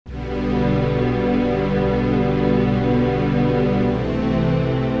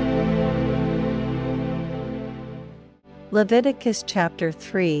Leviticus chapter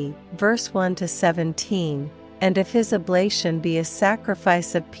 3, verse 1 to 17. And if his oblation be a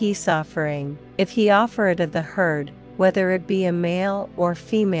sacrifice of peace offering, if he offer it of the herd, whether it be a male or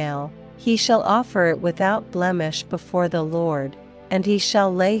female, he shall offer it without blemish before the Lord, and he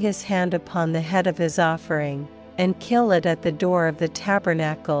shall lay his hand upon the head of his offering, and kill it at the door of the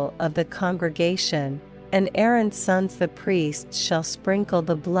tabernacle of the congregation, and Aaron's sons the priests shall sprinkle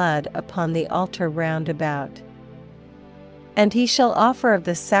the blood upon the altar round about. And he shall offer of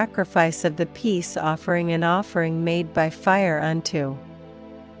the sacrifice of the peace offering an offering made by fire unto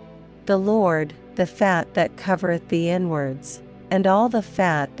the Lord, the fat that covereth the inwards, and all the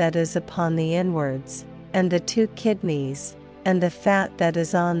fat that is upon the inwards, and the 2 kidneys, and the fat that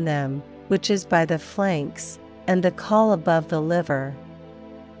is on them, which is by the flanks, and the caul above the liver.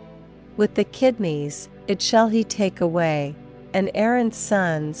 With the kidneys it shall he take away, and Aaron's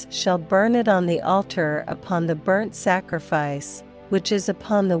sons shall burn it on the altar upon the burnt sacrifice, which is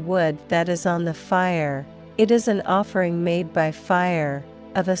upon the wood that is on the fire. It is an offering made by fire,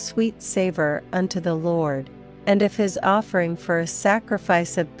 of a sweet savour unto the Lord. And if his offering for a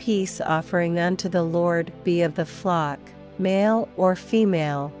sacrifice of peace offering unto the Lord be of the flock, male or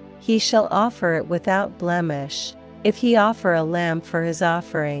female, he shall offer it without blemish. If he offer a lamb for his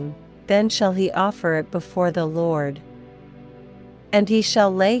offering, then shall he offer it before the Lord. And he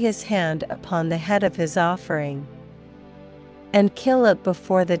shall lay his hand upon the head of his offering, and kill it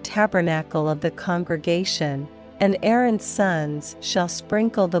before the tabernacle of the congregation, and Aaron's sons shall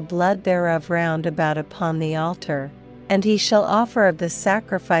sprinkle the blood thereof round about upon the altar, and he shall offer of the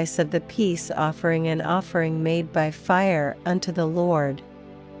sacrifice of the peace offering an offering made by fire unto the Lord.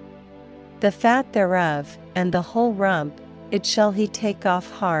 The fat thereof, and the whole rump, it shall he take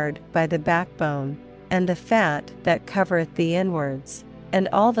off hard by the backbone, and the fat that covereth the inwards, and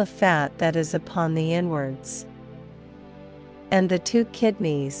all the fat that is upon the inwards, and the 2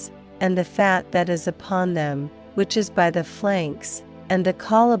 kidneys, and the fat that is upon them, which is by the flanks, and the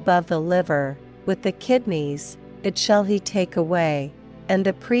caul above the liver. With the kidneys it shall he take away, and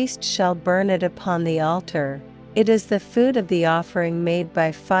the priest shall burn it upon the altar. It is the food of the offering made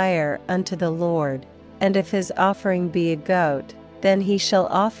by fire unto the Lord. And if his offering be a goat, then he shall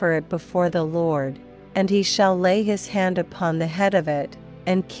offer it before the Lord, and he shall lay his hand upon the head of it,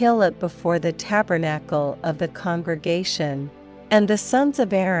 and kill it before the tabernacle of the congregation. And the sons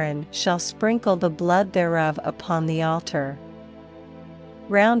of Aaron shall sprinkle the blood thereof upon the altar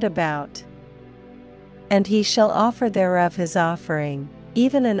round about. And he shall offer thereof his offering,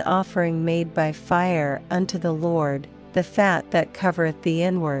 even an offering made by fire unto the Lord, the fat that covereth the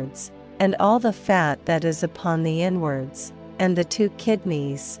inwards, and all the fat that is upon the inwards, and the 2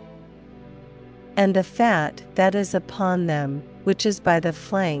 kidneys, and the fat that is upon them, which is by the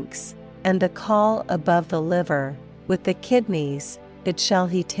flanks, and the caul above the liver. With the kidneys it shall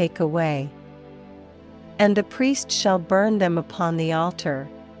he take away. And the priest shall burn them upon the altar.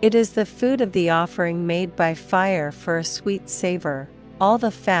 It is the food of the offering made by fire for a sweet savour. All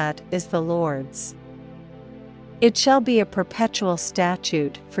the fat is the Lord's. It shall be a perpetual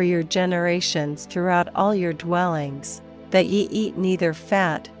statute for your generations throughout all your dwellings, that ye eat neither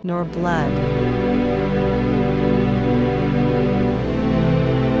fat nor blood.